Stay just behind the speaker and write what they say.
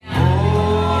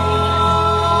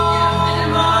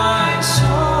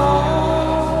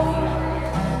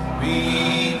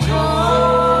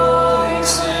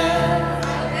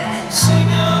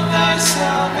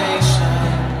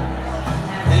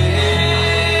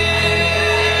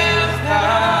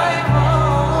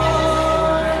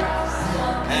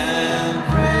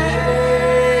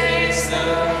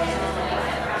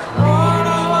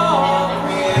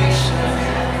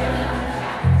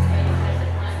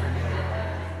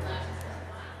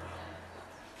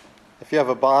If you have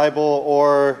a Bible,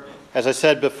 or as I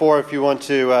said before, if you want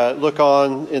to look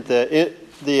on at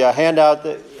the handout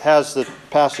that has the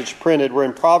passage printed, we're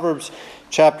in Proverbs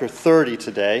chapter 30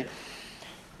 today.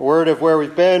 A word of where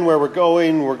we've been, where we're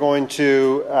going. We're going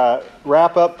to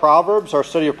wrap up Proverbs, our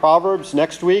study of Proverbs,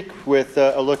 next week with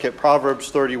a look at Proverbs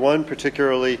 31,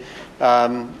 particularly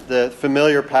the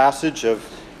familiar passage of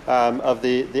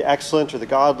the excellent or the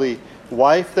godly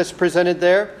wife that's presented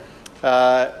there.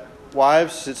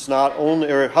 Wives, it's not only,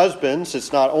 or husbands,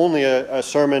 it's not only a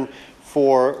sermon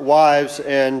for wives,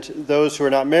 and those who are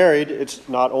not married, it's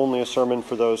not only a sermon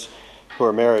for those who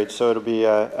are married. So it'll be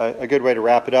a good way to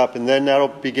wrap it up. And then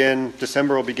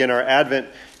December will begin our Advent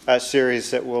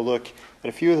series that will look at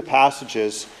a few of the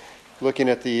passages, looking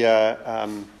at the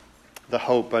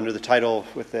hope under the title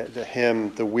with the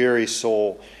hymn, "The Weary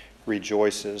Soul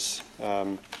Rejoices,"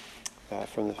 from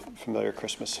the familiar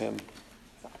Christmas hymn.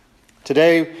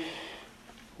 Today,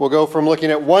 we'll go from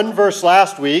looking at one verse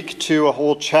last week to a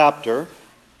whole chapter.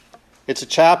 It's a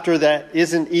chapter that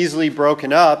isn't easily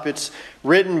broken up. It's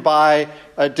written by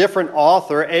a different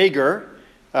author, Agur,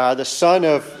 the son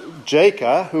of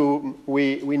Jacob, who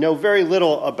we know very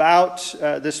little about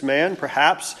this man,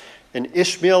 perhaps an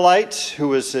Ishmaelite who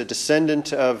was a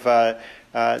descendant of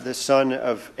the son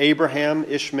of Abraham,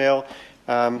 Ishmael,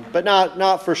 but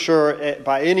not for sure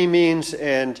by any means,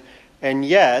 and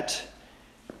yet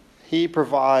he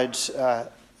provides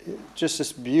just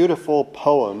this beautiful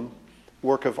poem,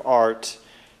 work of art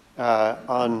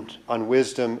on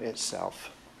wisdom itself.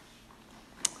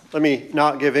 Let me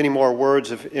not give any more words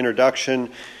of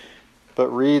introduction, but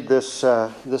read this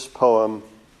poem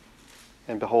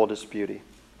and behold its beauty.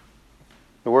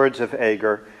 The words of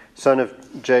Agur, son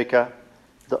of Jacob,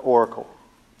 the oracle.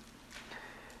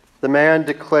 The man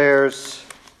declares,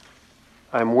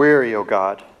 "I am weary, O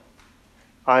God.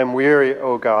 I am weary,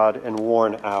 O God, and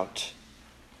worn out.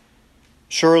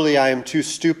 Surely I am too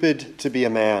stupid to be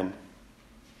a man.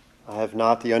 I have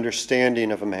not the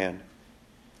understanding of a man.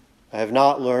 I have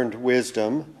not learned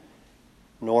wisdom,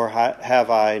 nor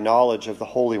have I knowledge of the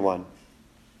Holy One.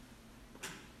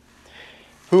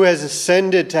 Who has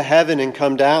ascended to heaven and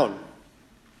come down?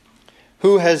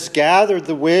 Who has gathered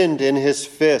the wind in his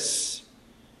fists?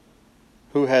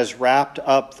 Who has wrapped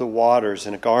up the waters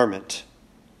in a garment?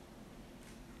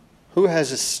 Who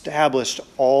has established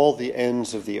all the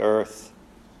ends of the earth?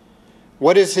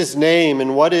 What is his name,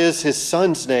 and what is his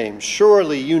son's name?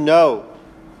 Surely you know.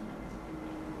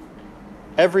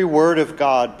 Every word of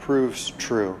God proves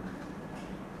true.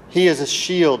 He is a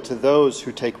shield to those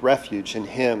who take refuge in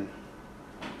him.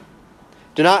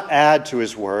 Do not add to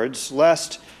his words,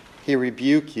 lest he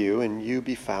rebuke you and you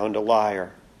be found a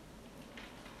liar.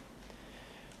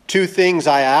 Two things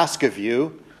I ask of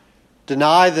you.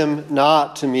 Deny them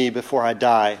not to me before I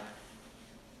die.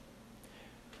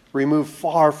 Remove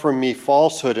far from me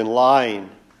falsehood and lying.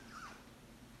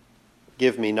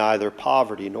 Give me neither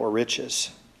poverty nor riches.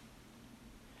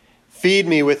 Feed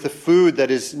me with the food that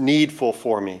is needful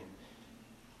for me,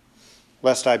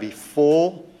 lest I be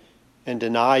full and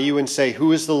deny you and say,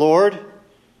 'Who is the Lord?'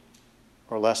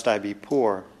 Or lest I be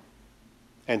poor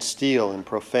and steal and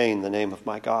profane the name of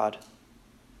my God.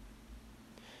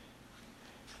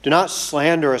 Do not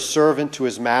slander a servant to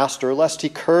his master, lest he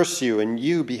curse you and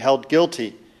you be held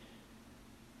guilty.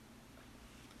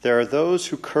 There are those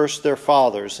who curse their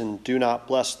fathers and do not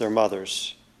bless their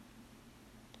mothers.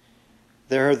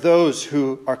 There are those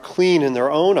who are clean in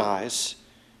their own eyes,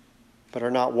 but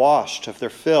are not washed of their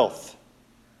filth.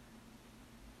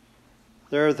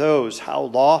 There are those, how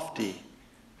lofty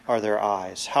are their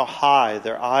eyes, how high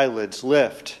their eyelids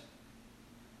lift.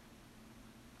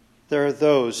 There are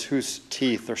those whose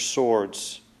teeth are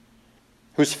swords,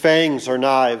 whose fangs are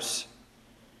knives,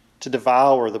 to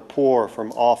devour the poor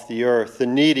from off the earth, the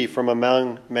needy from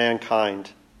among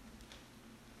mankind.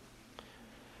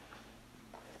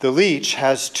 The leech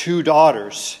has two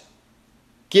daughters.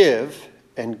 Give,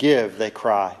 and give, they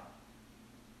cry.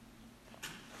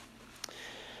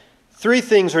 Three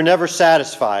things are never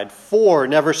satisfied. Four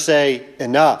never say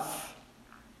enough.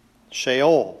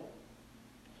 Sheol,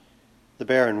 the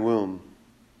barren womb.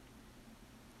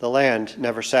 The land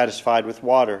never satisfied with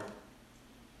water.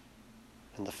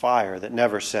 And the fire that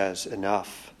never says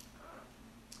enough.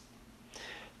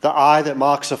 The eye that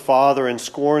mocks a father and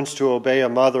scorns to obey a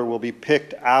mother will be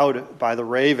picked out by the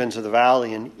ravens of the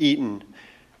valley and eaten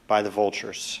by the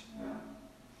vultures.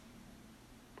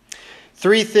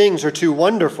 Three things are too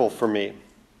wonderful for me.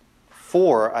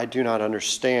 Four I do not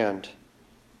understand.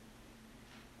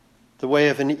 The way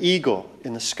of an eagle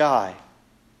in the sky.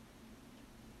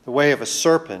 The way of a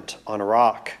serpent on a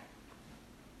rock.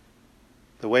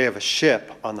 the way of a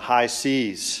ship on the high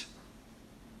seas,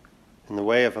 and the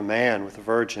way of a man with a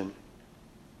virgin.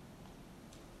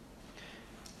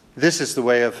 This is the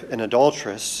way of an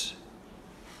adulteress.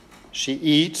 She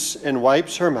eats and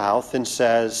wipes her mouth and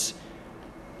says,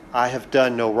 I have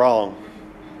done no wrong.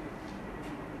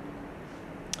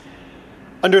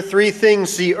 Under 3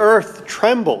 things the earth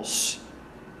trembles.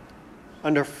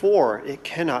 Under 4 it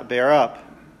cannot bear up.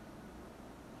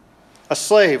 A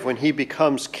slave when he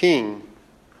becomes king,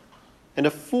 and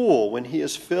a fool when he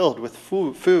is filled with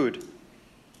food.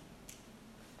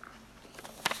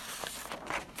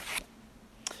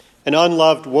 An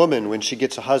unloved woman when she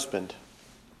gets a husband,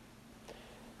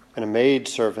 and a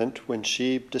maidservant when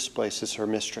she displaces her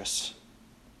mistress.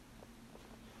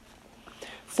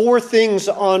 4 things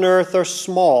on earth are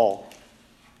small,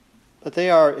 but they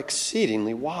are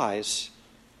exceedingly wise.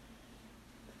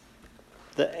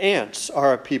 The ants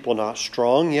are a people not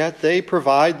strong, yet they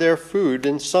provide their food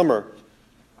in summer.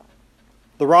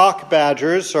 The rock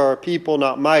badgers are a people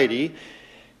not mighty,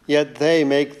 yet they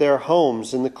make their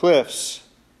homes in the cliffs.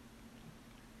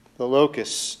 The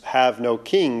locusts have no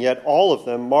king, yet all of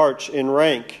them march in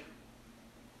rank.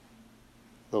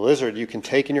 The lizard you can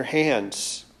take in your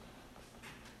hands,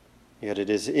 yet it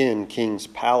is in kings'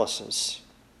 palaces.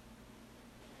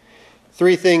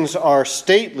 3 things are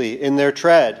stately in their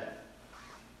tread.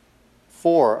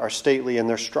 4 are stately in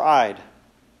their stride.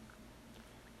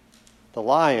 The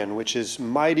lion, which is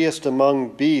mightiest among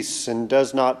beasts and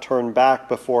does not turn back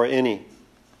before any.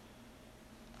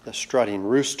 The strutting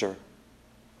rooster,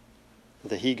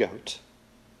 the he-goat,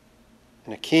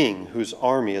 and a king whose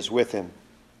army is with him.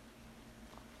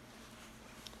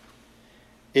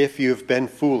 If you have been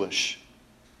foolish,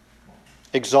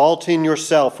 exalting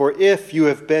yourself, or if you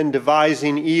have been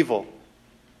devising evil,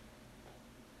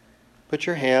 put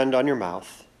your hand on your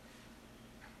mouth,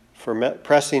 for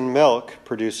pressing milk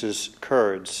produces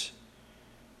curds,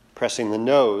 pressing the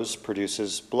nose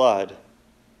produces blood,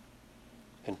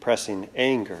 and pressing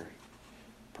anger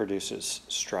produces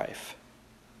strife.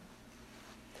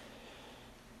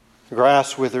 The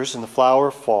grass withers and the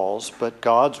flower falls, but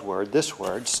God's word, this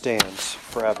word, stands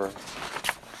forever.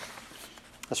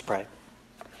 Let's pray.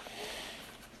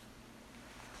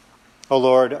 O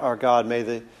Lord, our God, may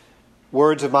the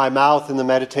words of my mouth and the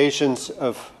meditations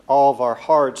of all of our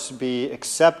hearts be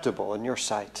acceptable in your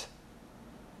sight.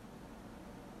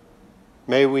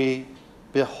 May we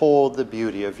behold the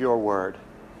beauty of your word.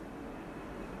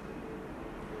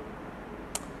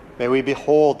 May we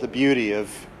behold the beauty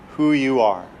of who you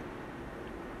are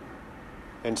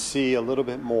and see a little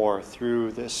bit more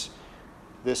through this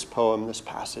poem, this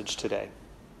passage today.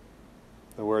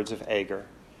 The words of Agur.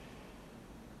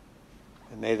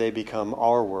 And may they become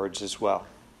our words as well.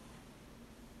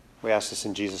 We ask this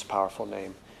in Jesus' powerful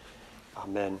name.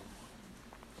 Amen.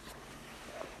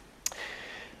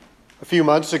 A few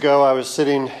months ago, I was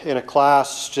sitting in a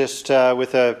class just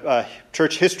with a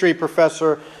church history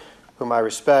professor whom I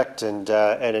respect and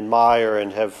admire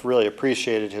and have really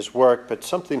appreciated his work. But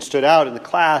something stood out in the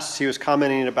class. He was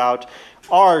commenting about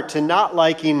art and not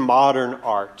liking modern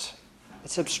art.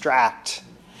 It's abstract.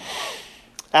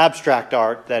 Abstract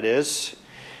art, that is.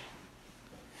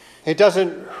 It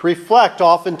doesn't reflect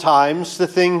oftentimes the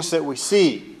things that we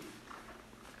see.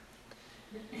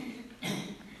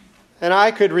 And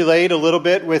I could relate a little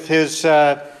bit with his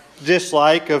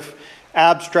dislike of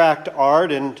abstract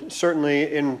art, and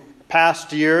certainly in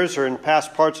past years or in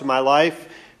past parts of my life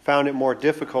found it more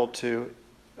difficult to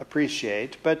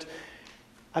appreciate. But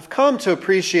I've come to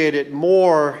appreciate it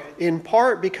more in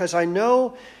part because I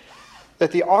know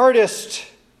that the artist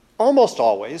almost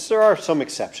always, there are some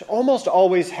exceptions, almost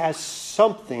always has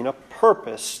something, a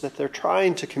purpose that they're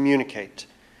trying to communicate.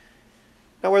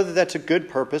 Now, whether that's a good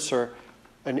purpose or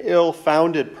an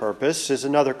ill-founded purpose is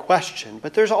another question.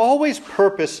 But there's always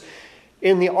purpose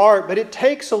in the art, but it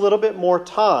takes a little bit more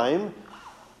time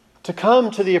to come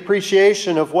to the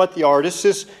appreciation of what the artist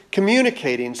is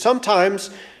communicating. Sometimes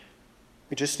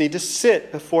we just need to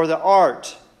sit before the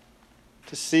art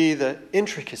to see the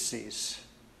intricacies,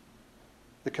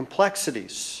 the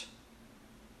complexities,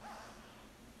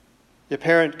 the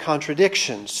apparent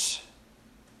contradictions,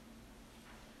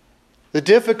 the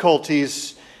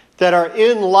difficulties that are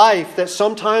in life that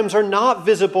sometimes are not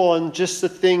visible in just the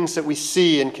things that we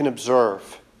see and can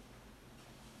observe.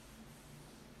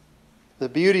 The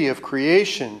beauty of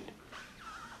creation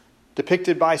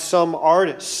depicted by some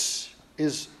artists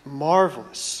is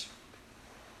marvelous.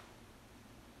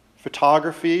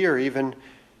 Photography or even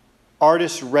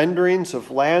artists' renderings of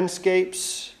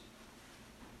landscapes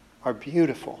are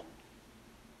beautiful.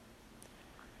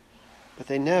 But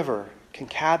they never can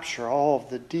capture all of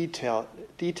the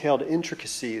detailed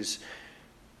intricacies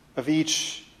of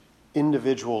each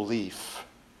individual leaf.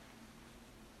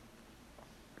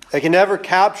 They can never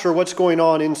capture what's going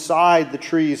on inside the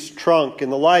tree's trunk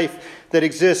and the life that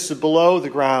exists below the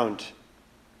ground.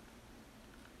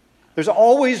 There's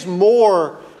always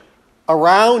more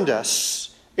around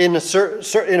us in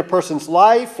a person's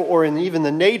life or in even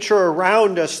the nature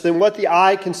around us than what the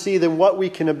eye can see, than what we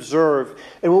can observe.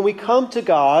 And when we come to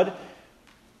God,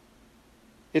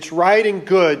 it's right and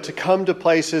good to come to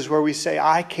places where we say,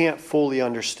 I can't fully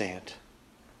understand.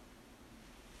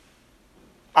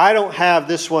 I don't have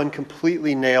this one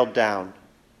completely nailed down.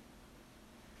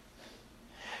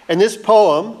 And this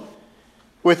poem,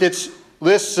 with its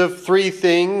lists of 3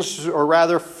 things, or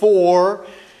rather 4,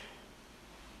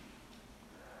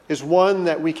 is one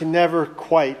that we can never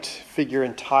quite figure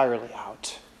entirely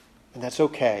out. And that's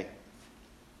okay.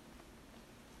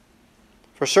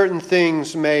 For certain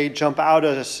things may jump out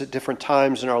at us at different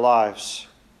times in our lives.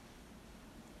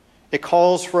 It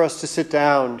calls for us to sit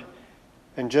down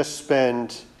and just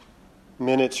spend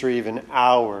minutes or even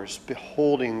hours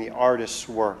beholding the artist's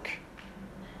work,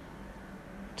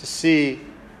 to see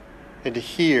and to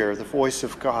hear the voice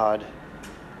of God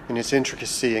in its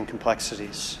intricacy and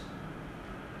complexities.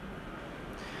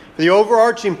 The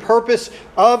overarching purpose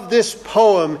of this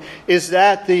poem is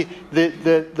that the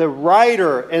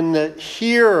writer and the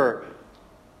hearer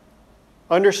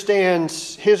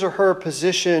understands his or her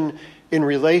position in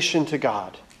relation to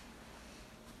God.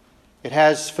 It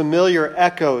has familiar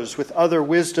echoes with other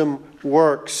wisdom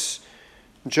works.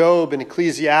 Job and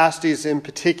Ecclesiastes in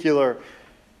particular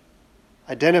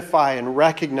identify and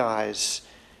recognize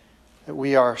that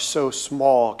we are so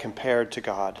small compared to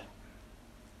God,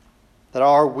 that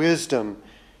our wisdom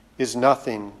is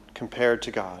nothing compared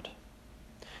to God,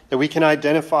 that we can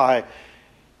identify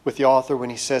with the author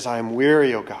when he says, I am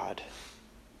weary, O God.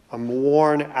 I'm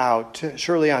worn out.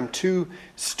 Surely I'm too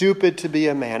stupid to be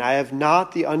a man. I have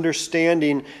not the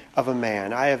understanding of a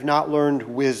man. I have not learned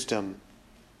wisdom,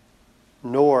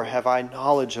 nor have I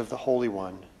knowledge of the Holy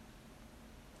One.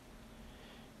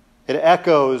 It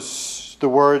echoes the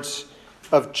words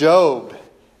of Job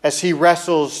as he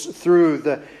wrestles through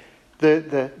the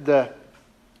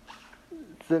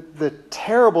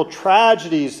terrible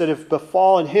tragedies that have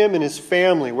befallen him and his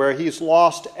family, where he's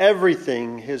lost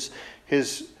everything, his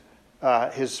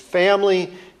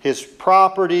family, his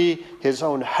property, his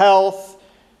own health.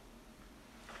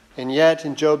 And yet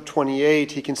in Job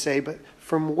 28 he can say, but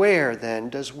from where then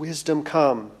does wisdom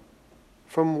come?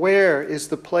 From where is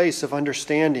the place of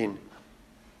understanding?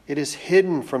 It is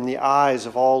hidden from the eyes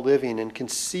of all living and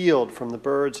concealed from the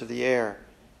birds of the air.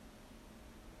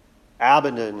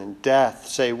 Abaddon and death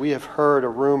say, we have heard a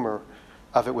rumor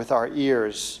of it with our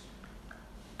ears.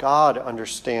 God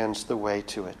understands the way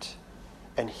to it,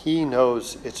 and he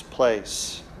knows its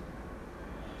place.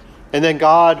 And then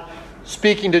God,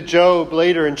 speaking to Job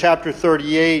later in chapter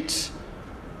 38,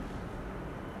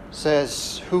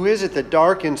 says, who is it that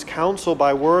darkens counsel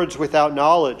by words without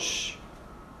knowledge?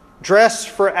 Dress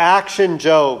for action,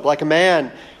 Job, like a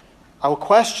man. I will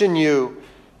question you,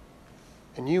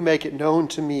 and you make it known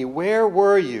to me. Where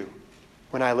were you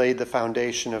when I laid the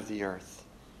foundation of the earth?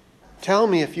 Tell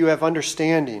me if you have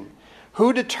understanding.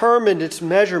 Who determined its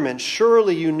measurement?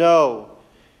 Surely you know.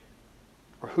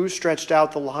 Or who stretched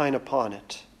out the line upon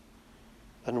it?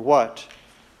 And what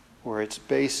were its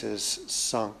bases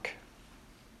sunk?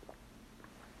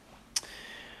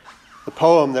 The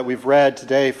poem that we've read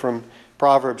today from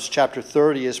Proverbs chapter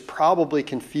 30 is probably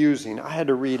confusing. I had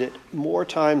to read it more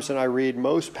times than I read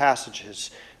most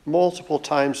passages, multiple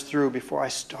times through, before I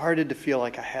started to feel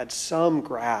like I had some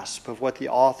grasp of what the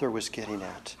author was getting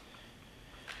at.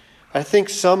 I think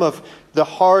some of the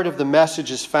heart of the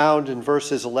message is found in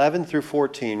verses 11 through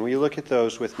 14. Will you look at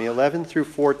those with me? 11 through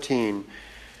 14,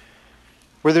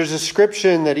 where there's a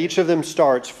description that each of them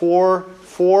starts. Four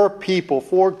people,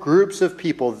 4 groups of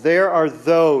people. There are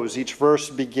those, each verse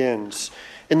begins.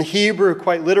 In the Hebrew,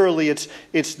 quite literally,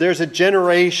 it's there's a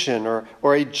generation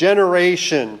or a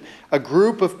generation, a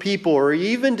group of people, or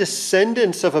even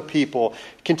descendants of a people,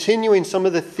 continuing some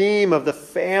of the theme of the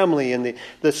family and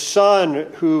the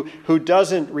son who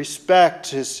doesn't respect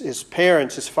his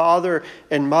parents, his father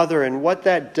and mother, and what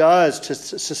that does to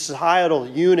societal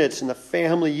units and the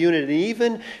family unit,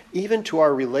 and even to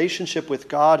our relationship with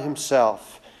God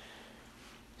himself.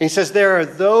 And he says, there are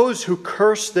those who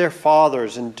curse their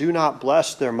fathers and do not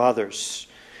bless their mothers.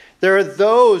 There are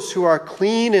those who are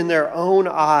clean in their own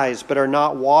eyes, but are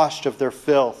not washed of their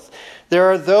filth.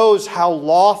 There are those how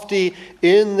lofty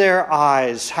in their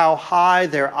eyes, how high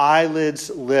their eyelids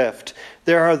lift.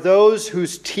 There are those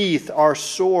whose teeth are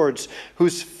swords,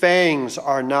 whose fangs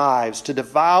are knives, to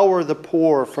devour the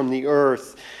poor from the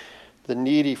earth, the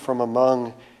needy from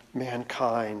among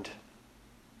mankind.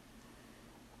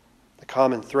 The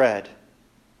common thread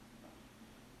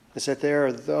is that there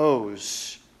are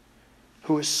those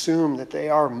who assume that they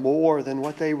are more than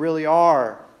what they really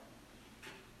are.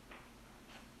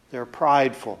 They're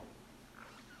prideful.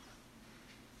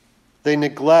 They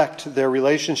neglect their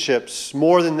relationships.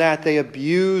 More than that, they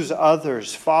abuse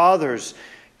others, fathers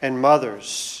and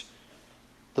mothers,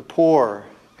 the poor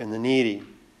and the needy.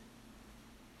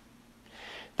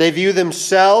 They view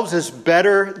themselves as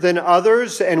better than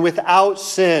others and without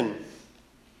sin.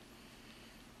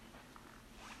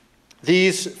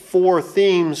 These four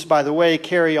themes, by the way,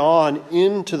 carry on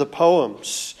into the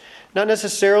poems. Not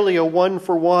necessarily a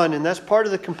one-for-one, and that's part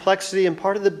of the complexity and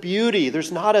part of the beauty.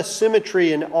 There's not a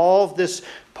symmetry in all of this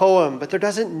poem, but there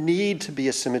doesn't need to be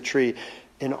a symmetry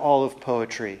in all of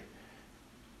poetry.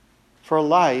 For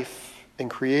life and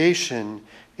creation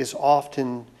is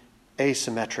often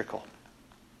asymmetrical.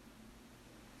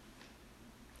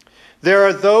 There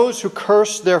are those who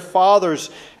curse their fathers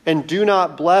and do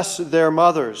not bless their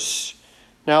mothers.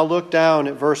 Now look down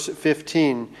at verse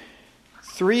 15.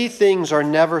 3 things are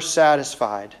never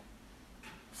satisfied.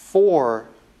 4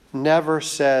 never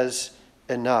says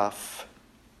enough.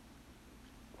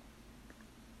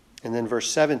 And then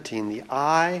verse 17, the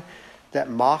eye that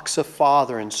mocks a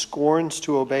father and scorns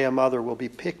to obey a mother will be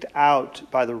picked out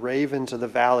by the ravens of the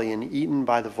valley and eaten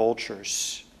by the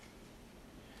vultures.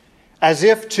 As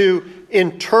if to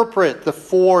interpret the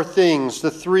 4 things,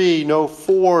 the 3, no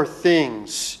 4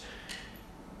 things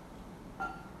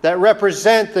that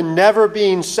represent the never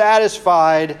being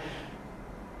satisfied,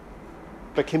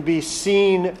 but can be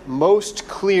seen most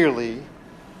clearly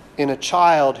in a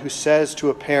child who says to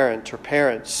a parent or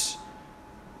parents,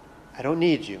 I don't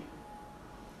need you.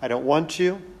 I don't want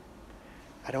you.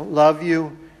 I don't love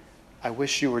you. I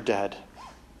wish you were dead.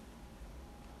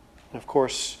 And of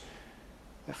course,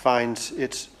 it finds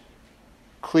its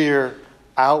clear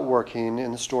outworking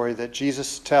in the story that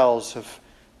Jesus tells of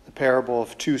the parable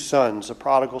of 2 sons, a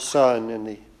prodigal son and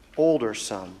the older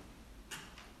son.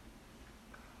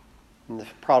 And the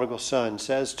prodigal son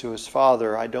says to his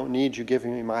father, I don't need you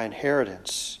giving me my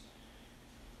inheritance.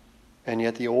 And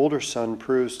yet the older son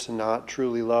proves to not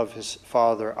truly love his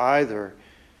father either,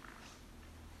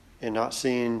 in not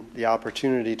seeing the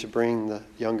opportunity to bring the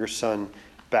younger son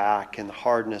back in the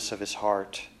hardness of his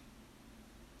heart.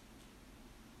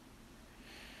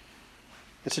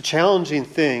 It's a challenging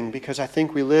thing because I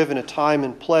think we live in a time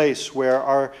and place where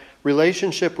our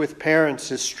relationship with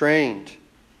parents is strained,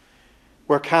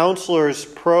 where counselors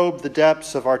probe the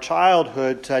depths of our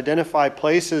childhood to identify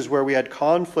places where we had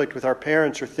conflict with our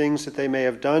parents or things that they may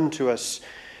have done to us,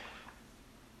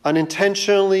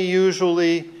 unintentionally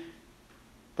usually,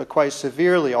 but quite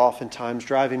severely oftentimes,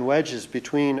 driving wedges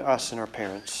between us and our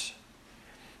parents.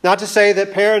 Not to say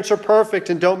that parents are perfect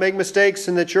and don't make mistakes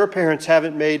and that your parents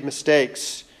haven't made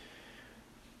mistakes.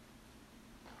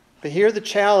 But hear the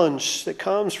challenge that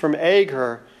comes from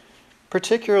Agur,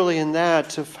 particularly in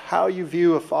that of how you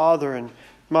view a father and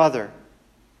mother.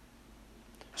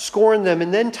 Scorn them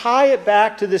and then tie it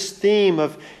back to this theme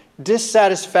of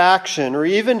dissatisfaction or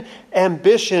even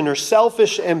ambition or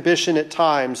selfish ambition at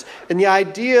times. And the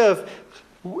idea of,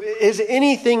 is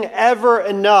anything ever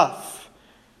enough?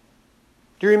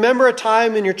 Do you remember a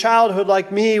time in your childhood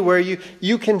like me where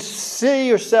you can see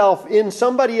yourself in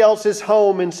somebody else's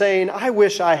home and saying, I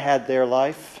wish I had their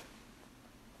life.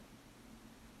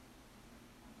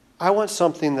 I want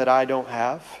something that I don't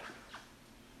have.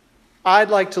 I'd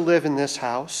like to live in this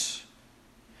house.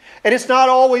 And it's not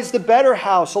always the better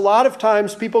house. A lot of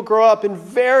times people grow up in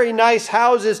very nice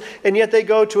houses and yet they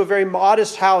go to a very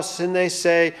modest house and they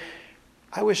say,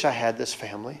 I wish I had this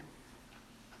family.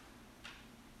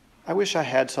 I wish I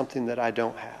had something that I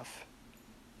don't have.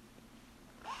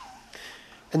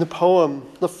 And the poem,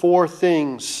 the 4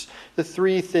 things, the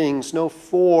 3 things, no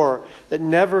 4 that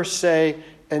never say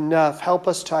enough, help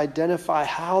us to identify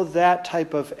how that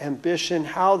type of ambition,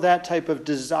 how that type of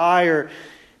desire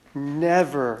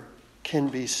never can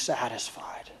be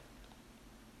satisfied.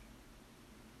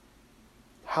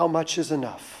 How much is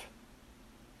enough?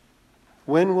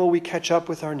 When will we catch up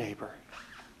with our neighbor?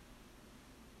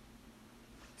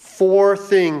 4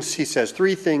 things, he says.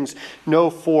 3 things, no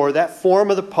 4. That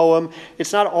form of the poem,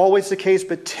 it's not always the case,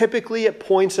 but typically it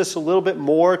points us a little bit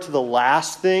more to the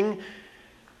last thing.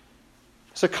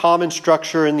 It's a common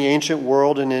structure in the ancient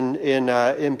world and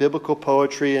in biblical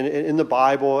poetry and in the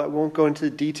Bible. I won't go into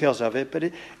the details of it, but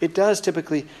it does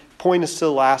typically point us to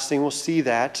the last thing. We'll see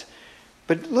that.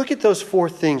 But look at those four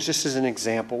things just as an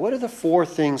example. What are the four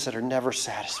things that are never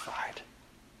satisfied?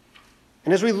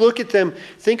 And as we look at them,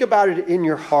 think about it in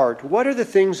your heart. What are the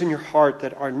things in your heart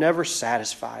that are never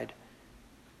satisfied?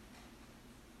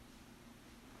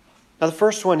 Now, the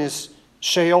first one is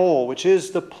Sheol, which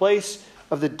is the place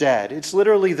of the dead. It's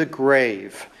literally the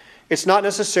grave. It's not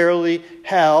necessarily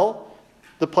hell,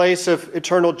 the place of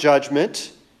eternal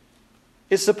judgment.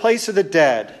 It's the place of the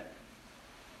dead,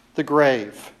 the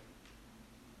grave.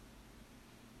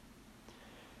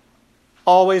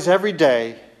 Always, every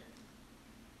day,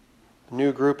 a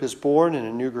new group is born and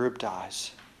a new group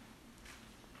dies.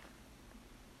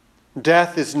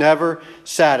 Death is never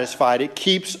satisfied. It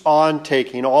keeps on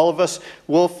taking. All of us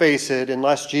will face it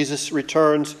unless Jesus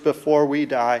returns before we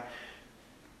die.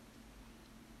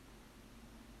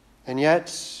 And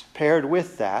yet, paired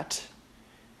with that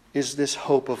is this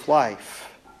hope of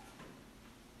life,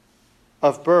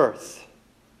 of birth,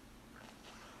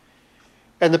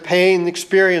 and the pain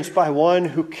experienced by one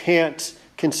who can't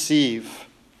conceive,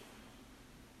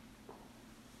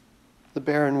 the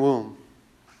barren womb.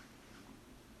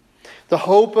 The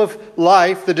hope of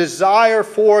life, the desire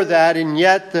for that, and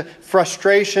yet the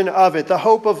frustration of it. The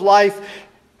hope of life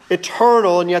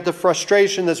eternal, and yet the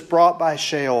frustration that's brought by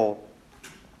Sheol.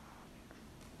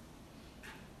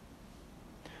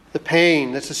 The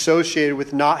pain that's associated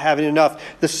with not having enough.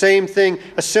 The same thing,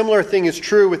 a similar thing is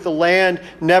true with the land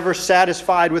never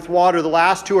satisfied with water. The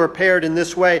last two are paired in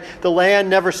this way. The land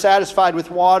never satisfied with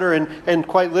water, and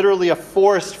quite literally a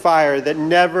forest fire that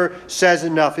never says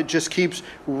enough. It just keeps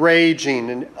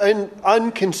raging. An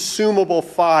unconsumable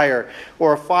fire,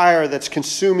 or a fire that's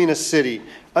consuming a city.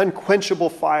 Unquenchable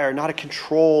fire, not a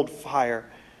controlled fire.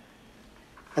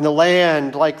 And the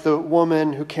land, like the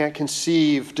woman who can't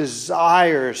conceive,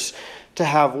 desires to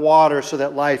have water so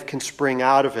that life can spring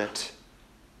out of it.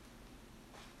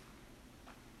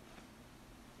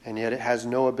 And yet it has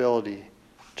no ability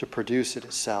to produce it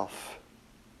itself.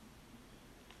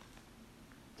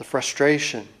 The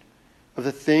frustration of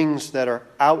the things that are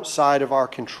outside of our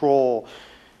control.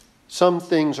 Some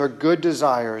things are good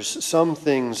desires. Some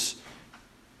things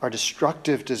are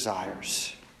destructive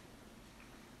desires.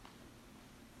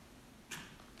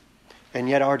 And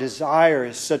yet our desire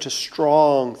is such a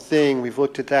strong thing. We've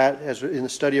looked at that as in the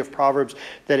study of Proverbs,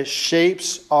 that it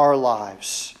shapes our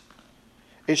lives.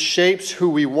 It shapes who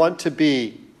we want to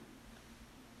be.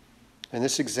 And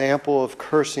this example of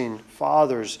cursing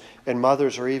fathers and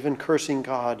mothers, or even cursing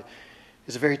God,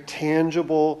 is a very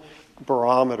tangible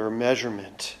barometer,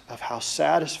 measurement of how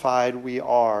satisfied we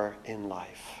are in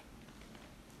life.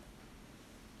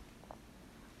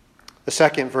 The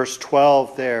second, verse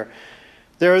 12 there.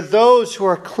 There are those who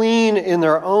are clean in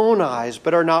their own eyes,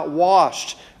 but are not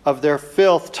washed of their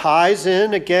filth. Ties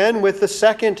in again with the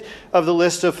second of the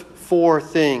list of four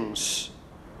things.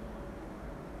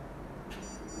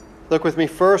 Look with me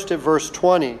first at verse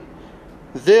 20.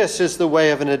 This is the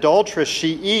way of an adulteress.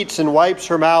 She eats and wipes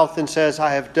her mouth and says,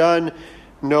 I have done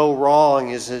no wrong,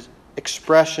 is an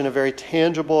expression, a very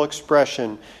tangible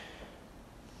expression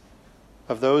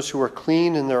of those who are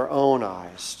clean in their own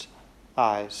eyes,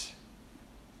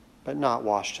 but not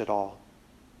washed at all.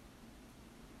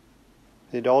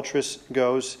 The adulteress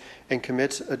goes and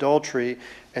commits adultery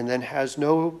and then has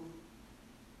no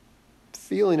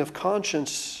feeling of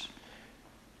conscience,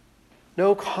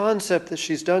 no concept that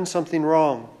she's done something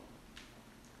wrong.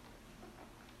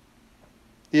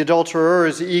 The adulterer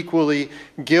is equally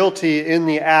guilty in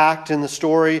the act, in the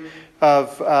story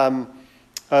of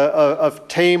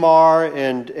Tamar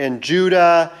and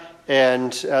Judah,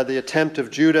 and the attempt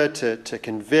of Judah to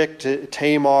convict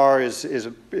Tamar is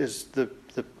the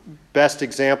best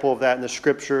example of that in the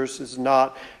Scriptures. It's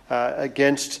not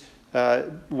against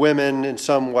women in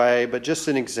some way, but just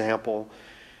an example.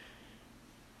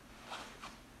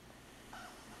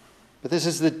 But this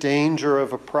is the danger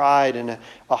of a pride and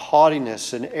a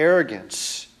haughtiness and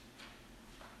arrogance,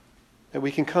 that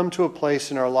we can come to a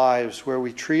place in our lives where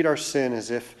we treat our sin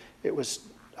as if it was,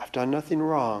 I've done nothing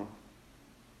wrong.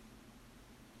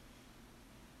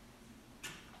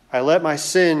 I let my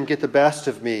sin get the best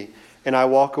of me, and I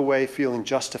walk away feeling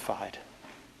justified.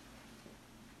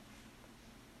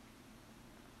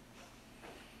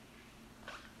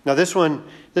 Now this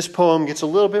poem gets a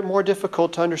little bit more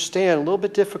difficult to understand, a little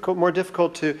bit more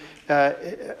difficult to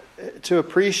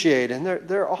appreciate. And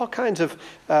there are all kinds of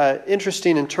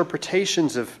interesting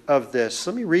interpretations of this.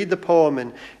 Let me read the poem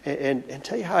and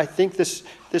tell you how I think this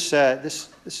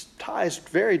ties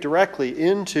very directly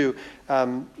into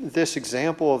this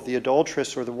example of the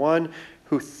adulteress, or the one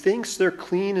who thinks they're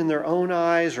clean in their own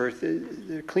eyes, or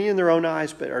they're clean in their own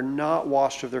eyes, but are not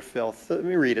washed of their filth. Let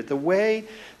me read it.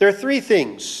 There are three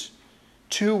things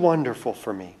too wonderful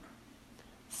for me.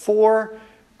 Four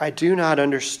I do not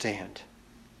understand.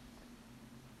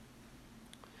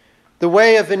 The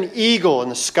way of an eagle in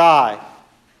the sky.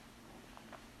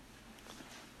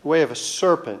 The way of a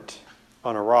serpent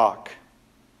on a rock.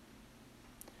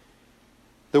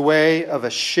 The way of a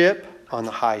ship on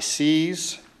the high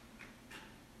seas.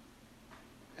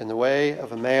 And the way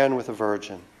of a man with a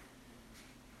virgin.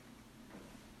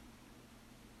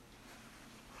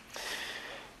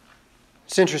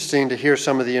 It's interesting to hear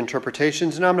some of the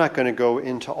interpretations, and I'm not going to go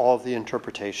into all of the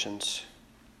interpretations.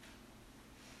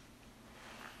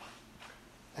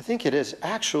 I think it is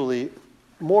actually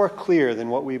more clear than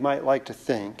what we might like to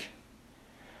think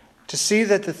to see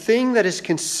that the thing that is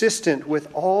consistent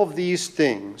with all of these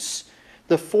things,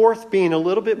 the fourth being a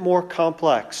little bit more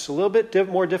complex, a little bit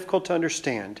more difficult to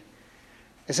understand,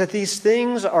 is that these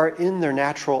things are in their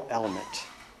natural element.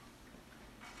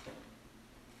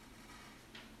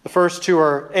 The first two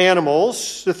are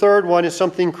animals. The third one is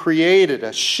something created,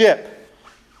 a ship.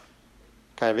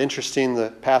 Kind of interesting, the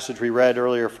passage we read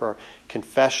earlier for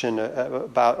confession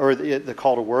about, or the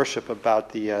call to worship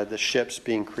about the ships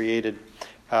being created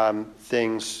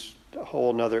things, a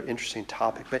whole other interesting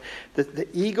topic. But the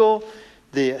eagle,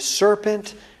 the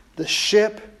serpent, the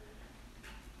ship,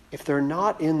 if they're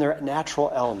not in their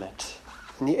natural element,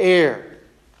 in the air,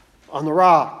 on the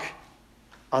rock,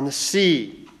 on the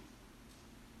sea,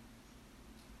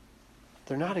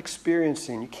 they're not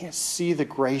experiencing, you can't see the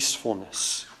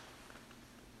gracefulness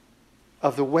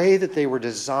of the way that they were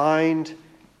designed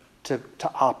to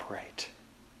operate.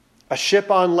 A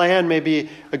ship on land may be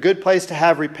a good place to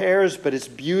have repairs, but its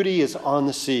beauty is on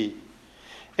the sea.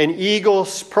 An eagle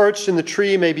perched in the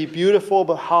tree may be beautiful,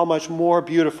 but how much more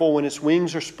beautiful when its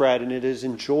wings are spread and it is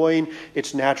enjoying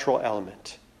its natural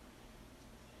element.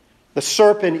 The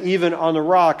serpent, even on the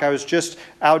rock. I was just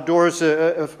outdoors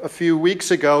a few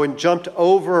weeks ago and jumped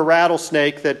over a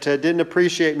rattlesnake that didn't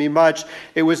appreciate me much.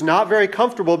 It was not very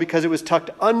comfortable because it was tucked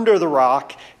under the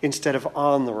rock instead of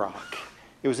on the rock.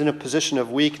 It was in a position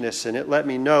of weakness, and it let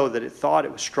me know that it thought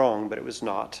it was strong, but it was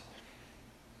not.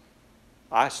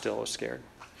 I still was scared.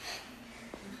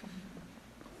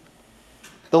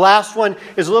 The last one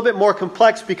is a little bit more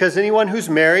complex because anyone who's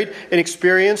married and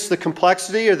experienced the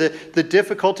complexity or the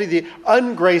difficulty, the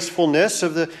ungracefulness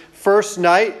of the first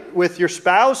night with your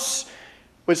spouse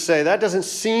would say that doesn't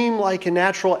seem like a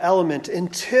natural element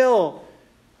until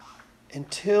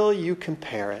you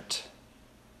compare it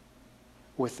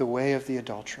with the way of the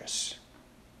adulteress,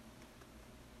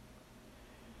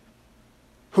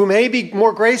 who may be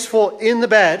more graceful in the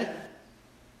bed,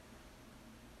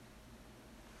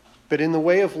 but in the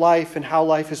way of life and how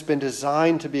life has been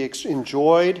designed to be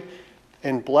enjoyed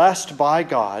and blessed by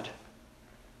God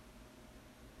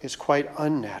is quite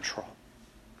unnatural.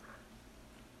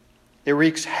 It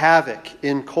wreaks havoc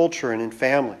in culture and in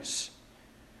families.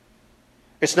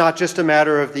 It's not just a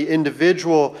matter of the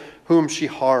individual whom she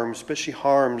harms, but she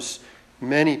harms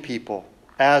many people,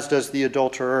 as does the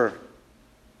adulterer.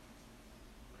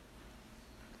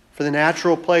 For the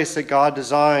natural place that God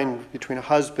designed between a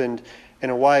husband and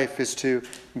a wife is to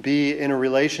be in a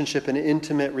relationship, an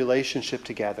intimate relationship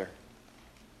together.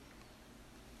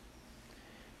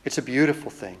 It's a beautiful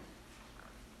thing.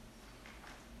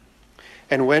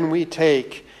 And when we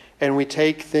take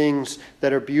things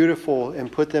that are beautiful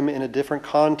and put them in a different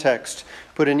context,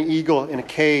 put an eagle in a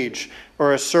cage,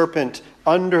 or a serpent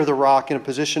under the rock in a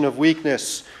position of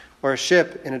weakness, or a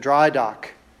ship in a dry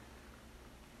dock,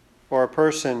 or a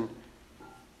person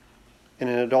in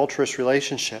an adulterous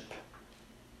relationship,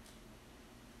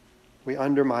 we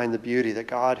undermine the beauty that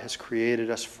God has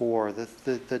created us for,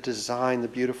 the design, the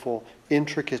beautiful,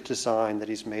 intricate design that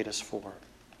He's made us for.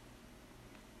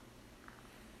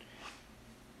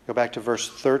 Go back to verse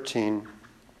 13.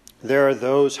 There are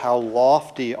those, how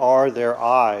lofty are their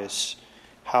eyes,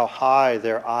 how high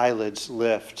their eyelids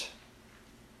lift.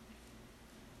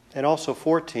 And also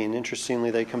 14,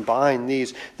 interestingly, they combine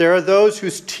these. There are those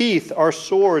whose teeth are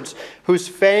swords, whose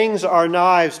fangs are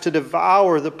knives to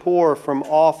devour the poor from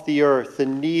off the earth, the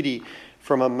needy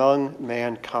from among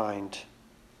mankind.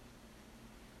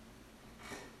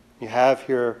 You have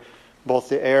here both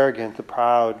the arrogant, the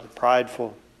proud, the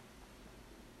prideful,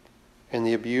 and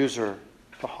the abuser,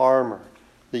 the harmer,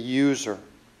 the user.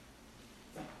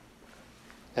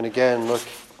 And again, look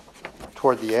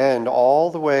toward the end,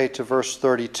 all the way to verse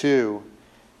 32,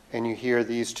 and you hear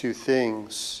these two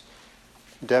things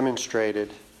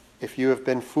demonstrated. If you have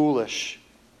been foolish,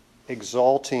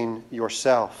 exalting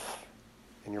yourself,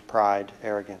 in your pride,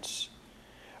 arrogance.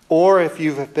 Or if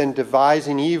you have been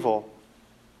devising evil,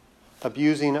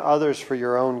 abusing others for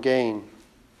your own gain,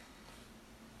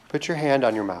 put your hand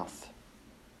on your mouth.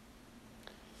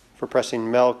 For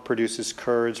pressing milk produces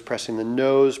curds, pressing the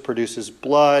nose produces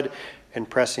blood, and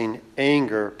pressing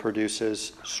anger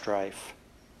produces strife.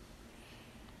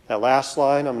 That last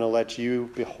line, I'm going to let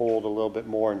you behold a little bit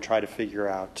more and try to figure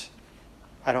out.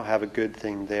 I don't have a good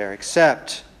thing there,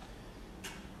 except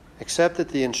that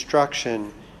the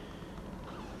instruction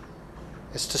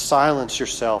is to silence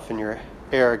yourself in your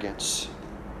arrogance,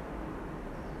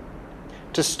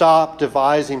 to stop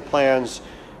devising plans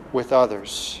with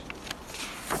others.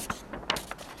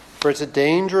 For it's a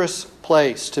dangerous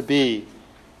place to be.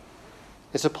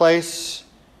 It's a place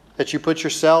that you put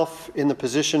yourself in the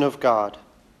position of God.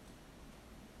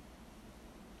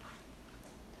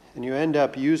 And you end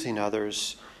up using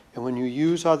others. And when you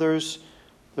use others,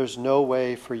 there's no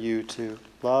way for you to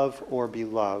love or be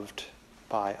loved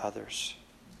by others.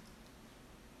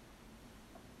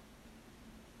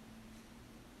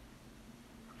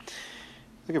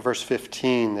 Look at verse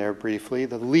 15 there briefly.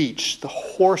 The leech, the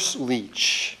horse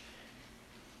leech.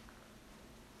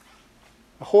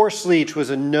 A horse leech was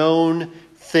a known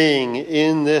thing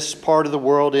in this part of the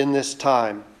world in this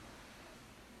time.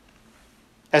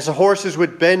 As the horses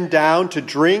would bend down to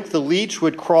drink, the leech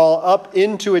would crawl up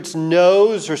into its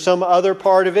nose or some other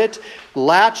part of it,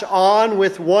 latch on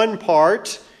with one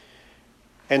part,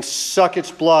 and suck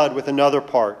its blood with another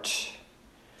part.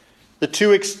 The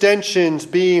two extensions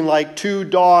being like two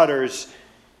daughters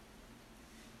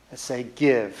that say,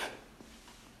 give,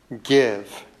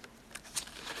 give.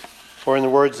 Or in the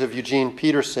words of Eugene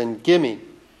Peterson, gimme,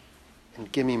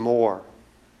 and gimme more.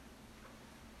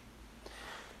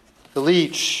 The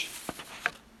leech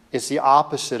is the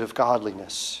opposite of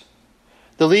godliness.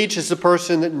 The leech is the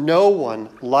person that no one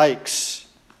likes.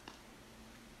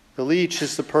 The leech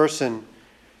is the person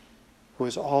who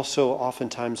is also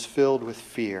oftentimes filled with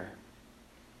fear.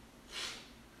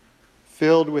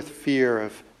 Filled with fear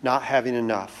of not having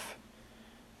enough.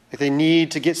 Like they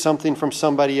need to get something from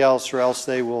somebody else or else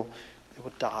they will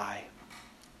die.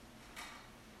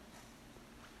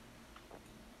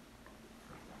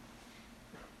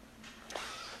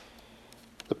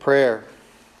 The prayer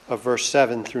of verse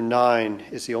 7 through 9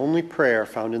 is the only prayer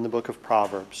found in the book of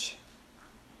Proverbs.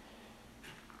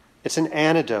 It's an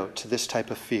antidote to this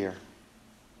type of fear.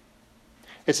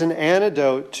 It's an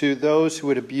antidote to those who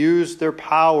would abuse their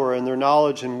power and their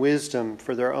knowledge and wisdom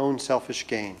for their own selfish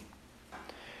gain.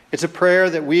 It's a prayer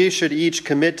that we should each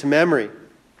commit to memory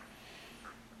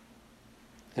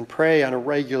and pray on a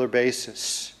regular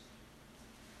basis.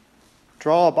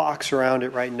 Draw a box around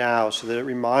it right now so that it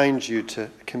reminds you to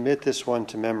commit this one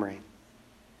to memory.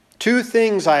 2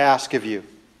 things I ask of you.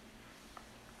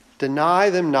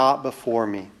 Deny them not before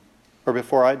me,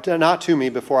 not to me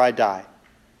before I die.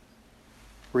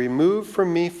 Remove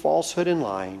from me falsehood and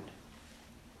lying.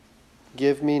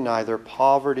 Give me neither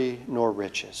poverty nor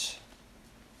riches.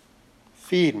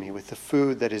 Feed me with the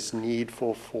food that is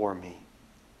needful for me,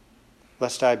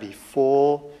 lest I be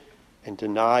full and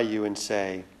deny you and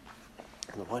say,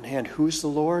 on the one hand, who's the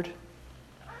Lord?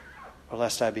 Or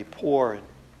lest I be poor and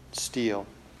steal,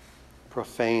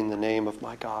 profane the name of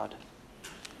my God.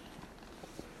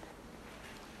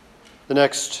 The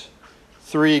next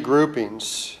 3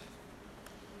 groupings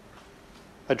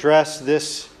address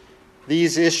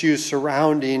these issues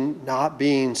surrounding not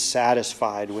being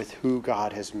satisfied with who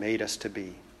God has made us to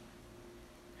be.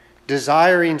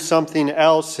 Desiring something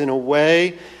else in a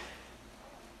way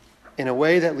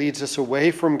that leads us away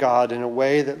from God, in a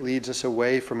way that leads us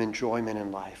away from enjoyment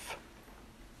in life.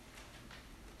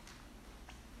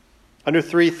 Under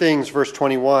 3 things, verse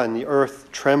 21, the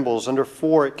earth trembles. Under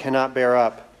 4, it cannot bear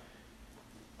up.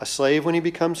 A slave when he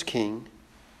becomes king,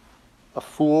 a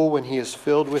fool when he is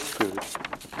filled with food,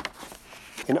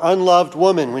 an unloved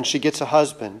woman when she gets a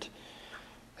husband,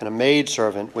 and a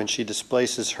maidservant when she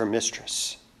displaces her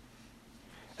mistress.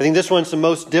 I think this one's the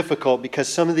most difficult because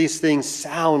some of these things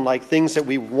sound like things that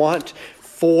we want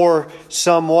for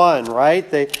someone, right?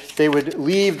 They would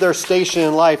leave their station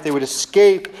in life. They would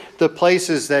escape the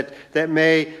places that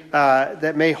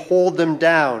may hold them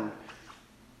down.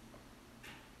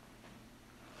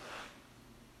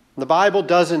 The Bible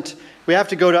doesn't. We have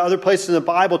to go to other places in the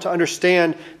Bible to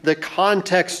understand the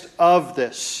context of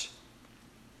this.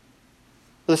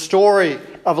 The story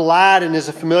of Aladdin is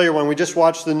a familiar one. We just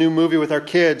watched the new movie with our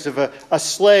kids of a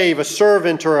slave, a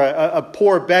servant, or a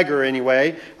poor beggar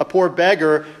anyway. A poor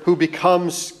beggar who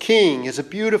becomes king is a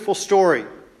beautiful story.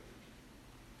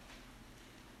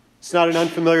 It's not an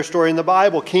unfamiliar story in the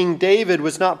Bible. King David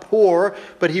was not poor,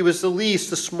 but he was the least,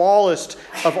 the smallest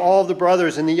of all the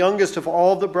brothers, and the youngest of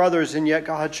all the brothers, and yet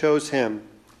God chose him.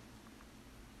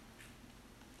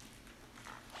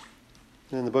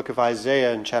 And in the book of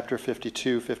Isaiah, in chapter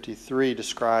 52, 53,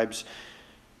 describes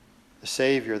the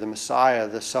Savior, the Messiah,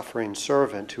 the suffering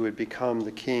servant who would become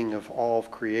the king of all of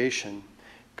creation.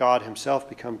 God himself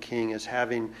become king as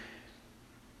having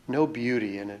no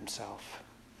beauty in himself.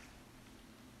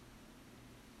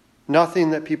 Nothing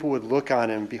that people would look on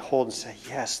and behold and say,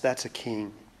 yes, that's a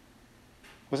king.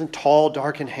 Wasn't tall,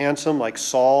 dark, and handsome like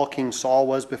Saul, King Saul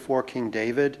was before King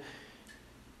David.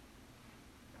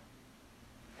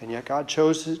 And yet God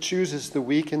chooses the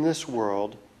weak in this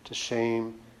world to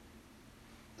shame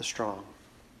the strong.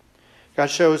 God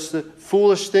shows the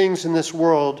foolish things in this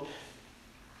world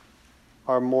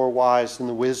are more wise than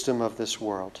the wisdom of this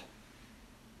world.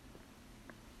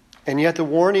 And yet the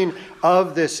warning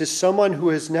of this is someone who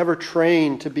has never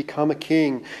trained to become a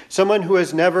king, someone who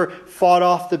has never fought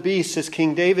off the beast as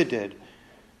King David did,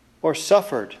 or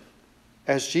suffered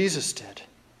as Jesus did,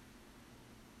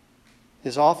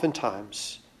 is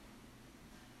oftentimes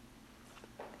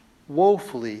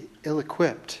woefully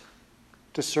ill-equipped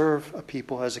to serve a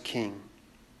people as a king.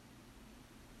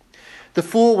 The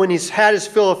fool, when he's had his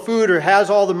fill of food or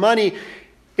has all the money,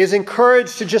 is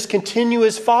encouraged to just continue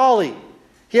his folly.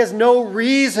 He has no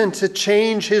reason to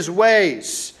change his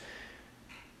ways.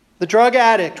 The drug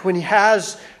addict, when he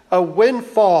has a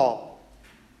windfall,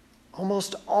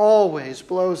 almost always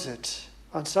blows it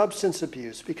on substance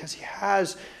abuse because he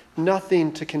has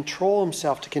nothing to control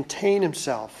himself, to contain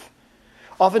himself.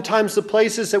 Oftentimes the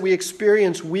places that we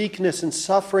experience weakness and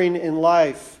suffering in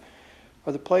life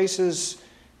are the places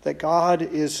that God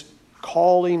is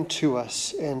calling to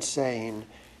us and saying,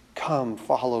 come,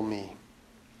 follow me.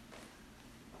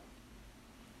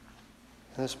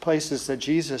 And those places that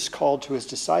Jesus called to his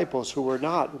disciples who were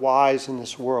not wise in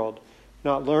this world,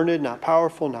 not learned, not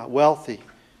powerful, not wealthy,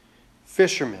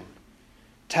 fishermen,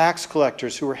 tax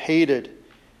collectors who were hated.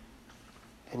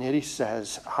 And yet he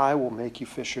says, I will make you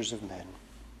fishers of men.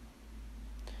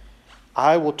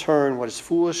 I will turn what is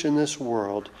foolish in this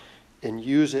world and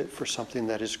use it for something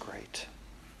that is great.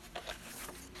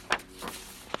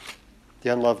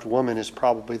 The unloved woman is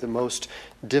probably the most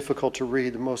difficult to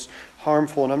read, the most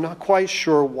harmful, and I'm not quite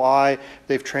sure why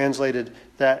they've translated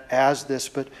that as this,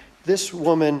 but this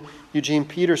woman, Eugene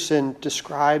Peterson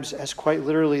describes as quite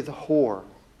literally the whore.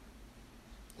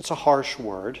 It's a harsh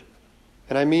word,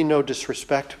 and I mean no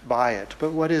disrespect by it,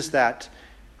 but what is that?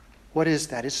 What is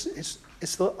that?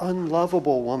 It's the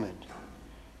unlovable woman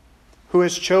who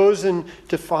has chosen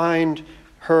to find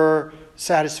her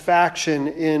satisfaction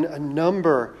in a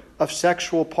number of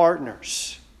sexual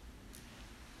partners,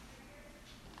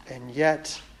 and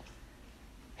yet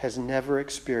has never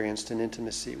experienced an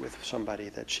intimacy with somebody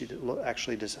that she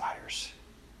actually desires.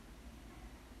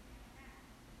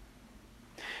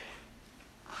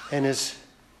 And as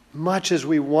much as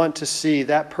we want to see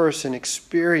that person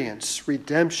experience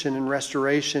redemption and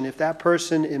restoration, if that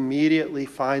person immediately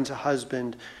finds a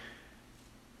husband,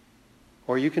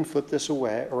 or you can flip this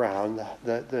around,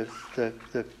 the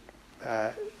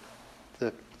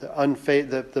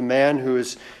man who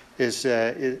is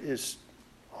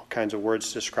all kinds of words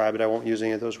to describe it. I won't use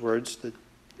any of those words.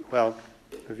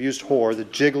 We've used whore, the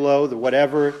gigolo, the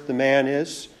whatever the man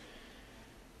is.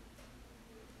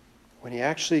 When he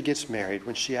actually gets married,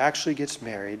 when she actually gets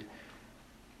married,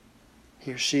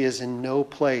 he or she is in no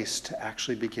place to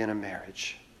actually begin a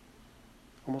marriage.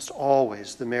 Almost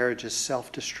always the marriage is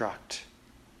self-destruct.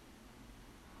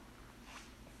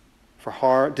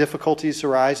 For difficulties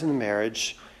arise in the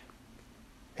marriage,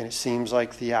 and it seems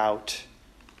like the out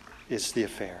is the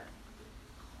affair.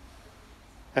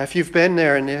 Now, if you've been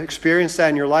there and experienced that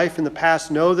in your life in the past,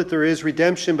 know that there is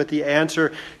redemption, but the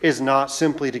answer is not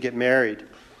simply to get married.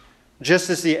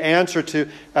 Just as the answer to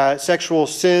sexual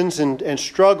sins and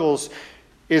struggles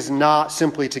is not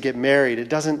simply to get married. It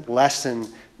doesn't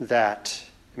lessen that.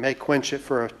 It may quench it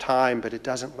for a time, but it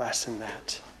doesn't lessen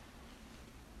that.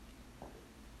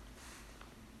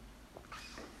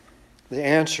 The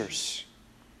answers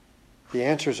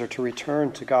are to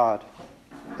return to God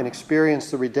and experience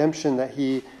the redemption that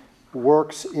he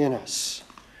works in us,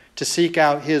 to seek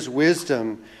out his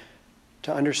wisdom,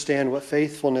 to understand what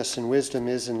faithfulness and wisdom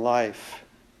is in life,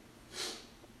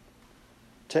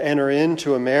 to enter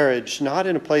into a marriage not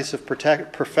in a place of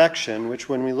perfection, which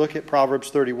when we look at Proverbs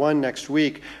 31 next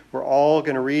week, we're all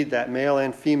going to read that, male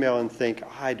and female, and think,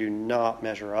 I do not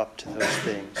measure up to those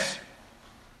things.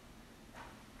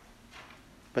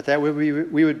 But that we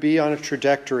would be on a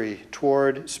trajectory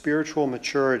toward spiritual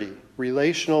maturity,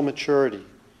 relational maturity,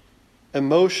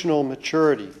 emotional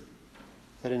maturity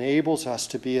that enables us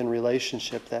to be in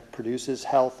relationship that produces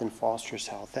health and fosters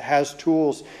health, that has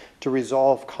tools to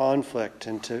resolve conflict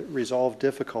and to resolve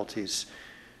difficulties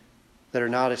that are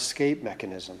not escape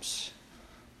mechanisms.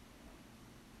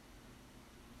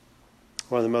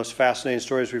 One of the most fascinating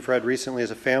stories we've read recently as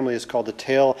a family is called The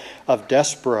Tale of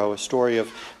Despereaux, a story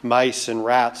of mice and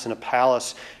rats in a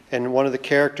palace. And one of the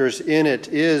characters in it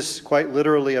is quite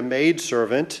literally a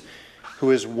maidservant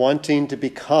who is wanting to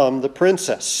become the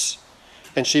princess.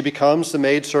 And she becomes the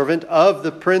maidservant of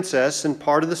the princess, and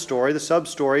part of the story, the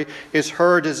sub-story, is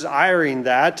her desiring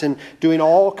that and doing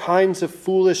all kinds of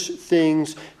foolish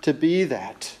things to be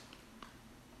that.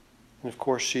 And of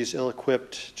course, she's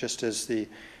ill-equipped, just as the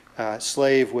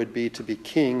slave would be to be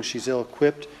king. She's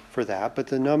ill-equipped for that. But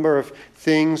the number of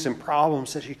things and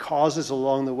problems that she causes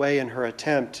along the way in her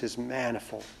attempt is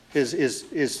manifold,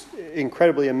 is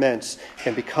incredibly immense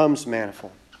and becomes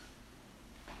manifold.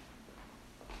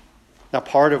 Now,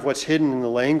 part of what's hidden in the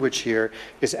language here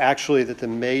is actually that the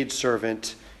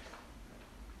maidservant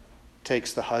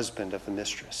takes the husband of the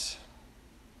mistress,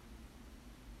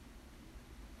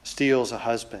 steals a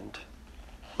husband,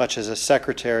 much as a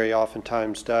secretary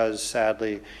oftentimes does,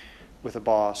 sadly, with a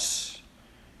boss,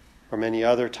 or many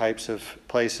other types of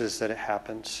places that it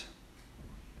happens.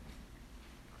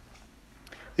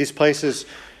 These places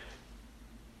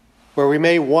where we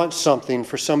may want something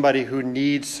for somebody who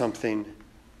needs something,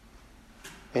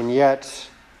 and yet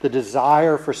the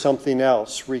desire for something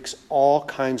else wreaks all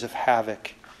kinds of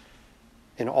havoc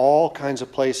in all kinds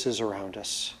of places around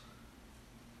us.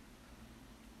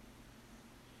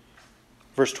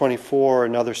 Verse 24,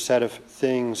 another set of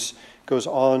things, goes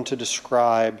on to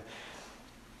describe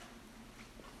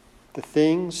the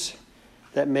things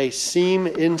that may seem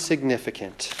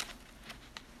insignificant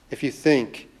if you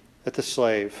think that the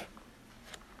slave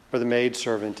or the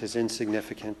maidservant is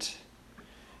insignificant.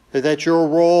 That your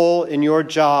role in your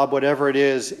job, whatever it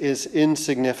is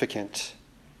insignificant.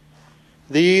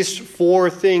 These four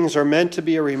things are meant to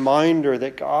be a reminder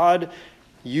that God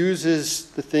uses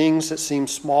the things that seem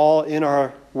small in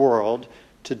our world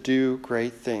to do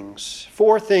great things.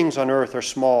 Four things on earth are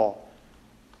small,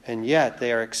 and yet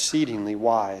they are exceedingly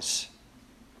wise.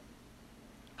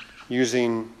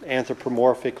 Using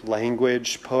anthropomorphic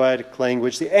language, poetic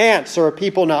language, the ants are a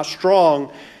people not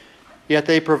strong, yet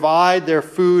they provide their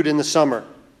food in the summer.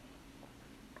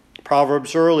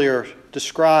 Proverbs earlier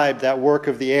described that work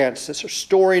of the ants that are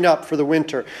storing up for the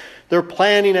winter. They're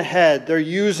planning ahead. They're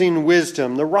using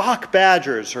wisdom. The rock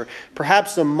badgers, or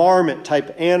perhaps the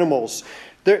marmot-type animals,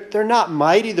 they're not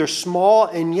mighty, they're small,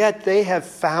 and yet they have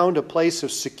found a place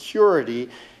of security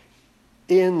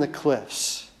in the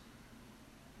cliffs.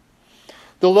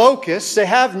 The locusts, they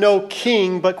have no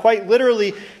king, but quite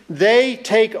literally, they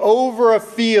take over a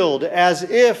field as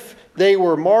if they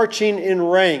were marching in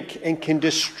rank and can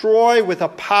destroy with the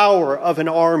power of an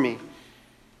army.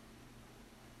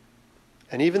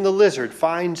 And even the lizard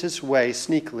finds its way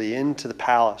sneakily into the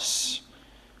palace,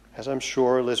 as I'm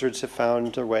sure lizards have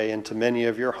found their way into many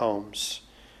of your homes,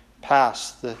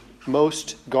 past the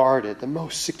most guarded, the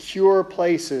most secure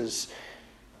places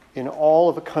in all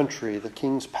of a country, the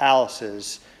king's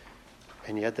palaces,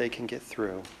 and yet they can get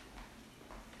through.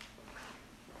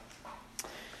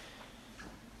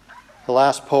 The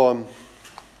last poem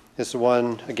is the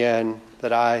one, again,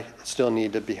 that I still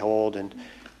need to behold and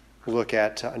look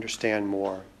at to understand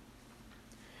more.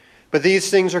 But these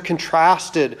things are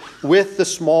contrasted with the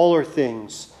smaller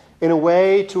things in a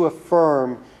way to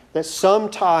affirm that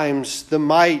sometimes the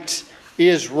might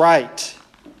is right.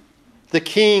 The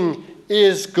king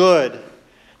is good.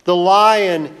 The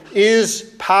lion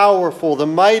is powerful, the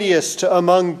mightiest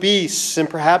among beasts. And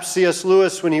perhaps C.S.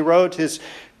 Lewis, when he wrote his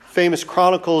famous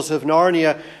Chronicles of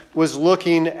Narnia, was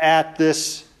looking at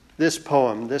this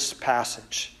poem, this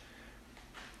passage.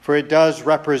 For it does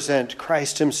represent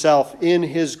Christ himself in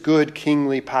his good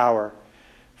kingly power.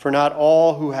 For not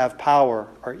all who have power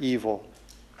are evil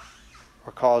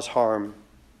or cause harm.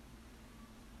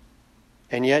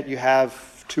 And yet you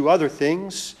have two other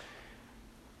things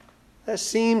that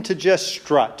seem to just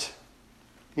strut.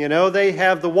 You know, they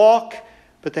have the walk,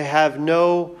 but they have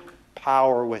no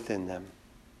power within them.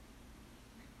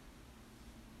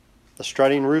 The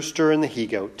strutting rooster and the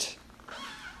he-goat.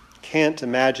 Can't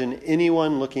imagine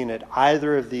anyone looking at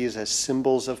either of these as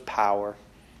symbols of power.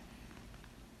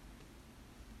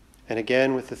 And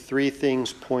again, with the three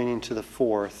things pointing to the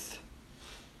fourth,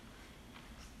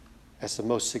 as the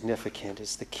most significant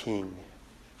is the king.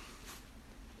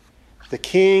 The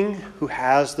king who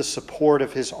has the support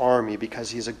of his army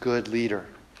because he's a good leader.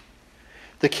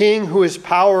 The king who is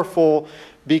powerful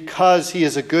because he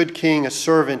is a good king, a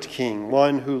servant king,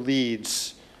 one who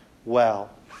leads well.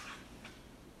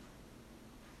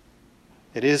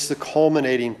 It is the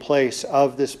culminating place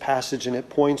of this passage, and it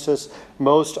points us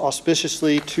most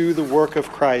auspiciously to the work of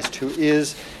Christ, who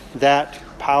is that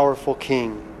powerful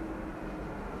king,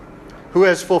 who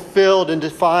has fulfilled and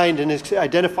defined and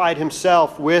identified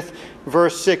himself with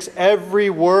verse 6. Every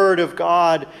word of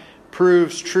God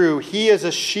proves true. He is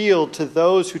a shield to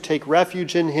those who take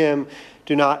refuge in him.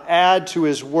 Do not add to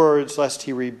his words, lest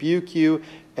he rebuke you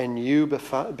and you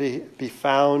be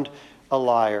found a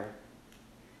liar.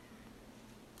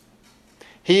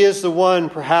 He is the one,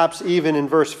 perhaps even in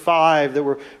verse 5 that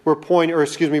we're pointing,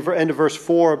 end of verse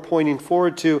 4, pointing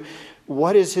forward to.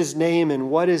 What is his name and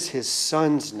what is his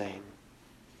son's name?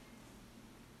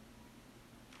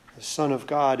 The Son of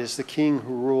God is the King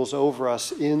who rules over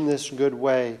us in this good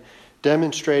way,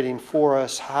 demonstrating for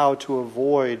us how to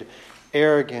avoid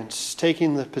arrogance,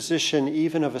 taking the position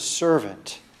even of a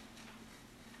servant,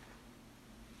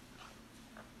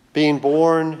 being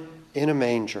born in a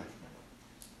manger,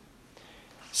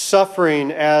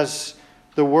 suffering as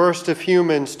the worst of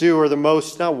humans do, or the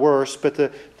most, not worst, but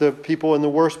the people in the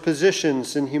worst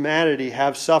positions in humanity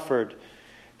have suffered,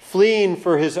 fleeing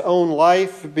for his own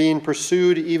life, being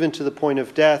pursued even to the point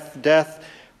of death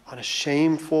on a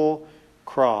shameful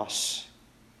cross,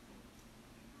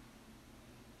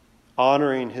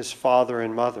 honoring his father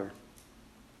and mother.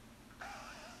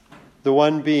 The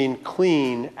one being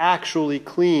clean, actually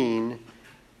clean,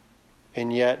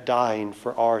 and yet dying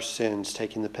for our sins,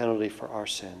 taking the penalty for our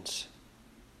sins.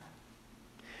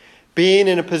 Being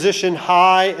in a position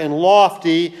high and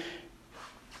lofty,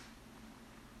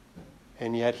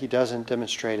 and yet he doesn't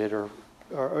demonstrate it or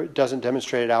doesn't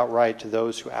demonstrate it outright to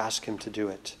those who ask him to do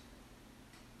it.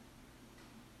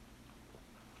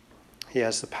 He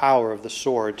has the power of the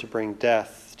sword to bring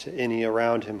death to any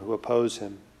around him who oppose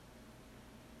him.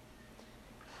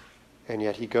 And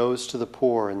yet he goes to the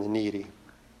poor and the needy,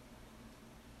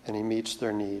 and he meets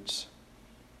their needs.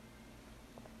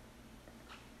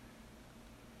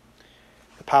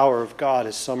 The power of God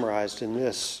is summarized in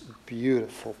this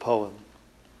beautiful poem.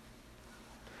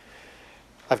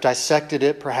 I've dissected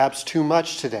it perhaps too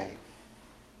much today.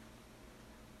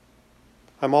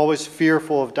 I'm always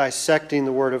fearful of dissecting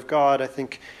the Word of God. I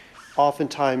think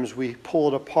oftentimes we pull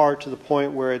it apart to the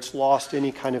point where it's lost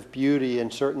any kind of beauty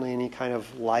and certainly any kind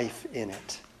of life in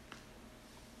it.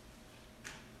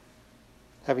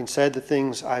 Having said the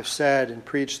things I've said and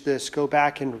preached this, go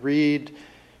back and read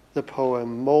the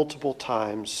poem multiple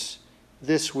times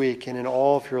this week and in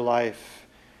all of your life,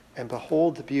 and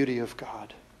behold the beauty of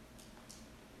God.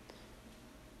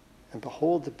 And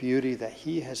behold the beauty that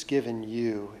he has given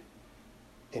you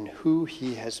in who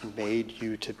he has made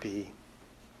you to be.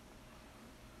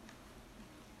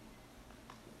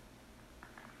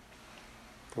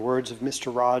 The words of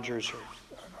Mr. Rogers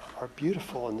are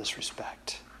beautiful in this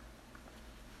respect.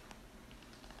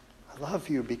 I love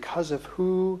you because of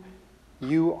who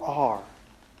you are.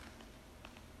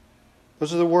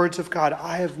 Those are the words of God.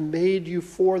 I have made you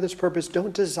for this purpose.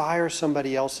 Don't desire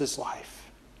somebody else's life.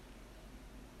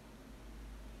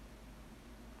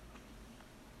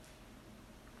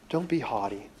 Don't be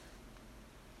haughty.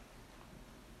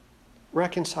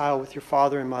 Reconcile with your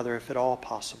father and mother if at all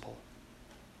possible.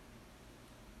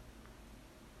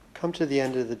 Come to the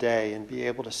end of the day and be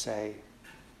able to say,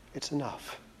 it's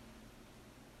enough.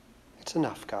 It's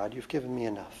enough, God. You've given me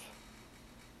enough.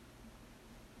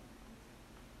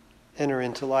 Enter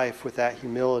into life with that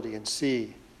humility and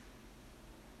see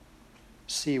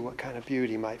what kind of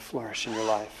beauty might flourish in your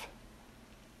life.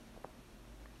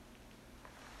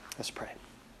 Let's pray.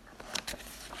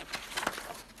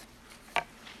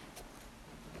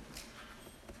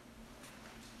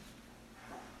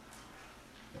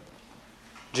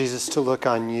 Jesus, to look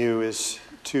on you is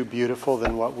too beautiful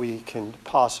than what we can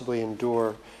possibly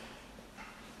endure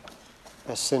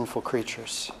as sinful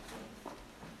creatures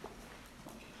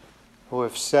who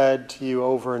have said to you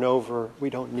over and over, we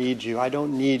don't need you. I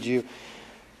don't need you.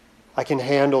 I can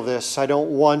handle this. I don't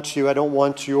want you. I don't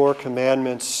want your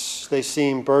commandments. They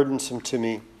seem burdensome to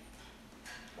me.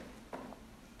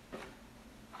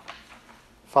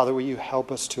 Father, will you help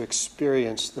us to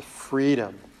experience the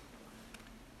freedom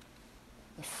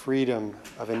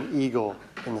of an eagle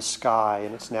in the sky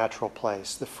in its natural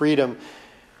place, the freedom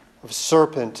of a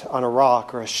serpent on a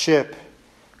rock, or a ship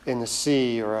in the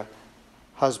sea, or a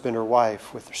husband or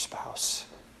wife with their spouse.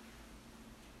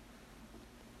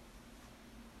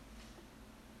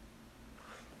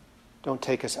 Don't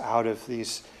take us out of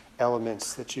these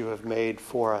elements that you have made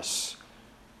for us.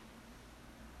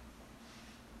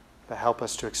 but help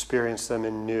us to experience them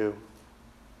in new,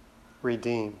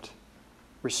 redeemed,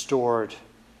 restored,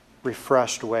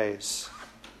 refreshed ways,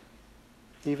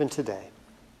 even today.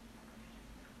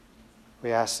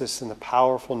 We ask this in the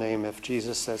powerful name of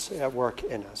Jesus that's at work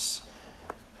in us.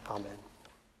 Amen.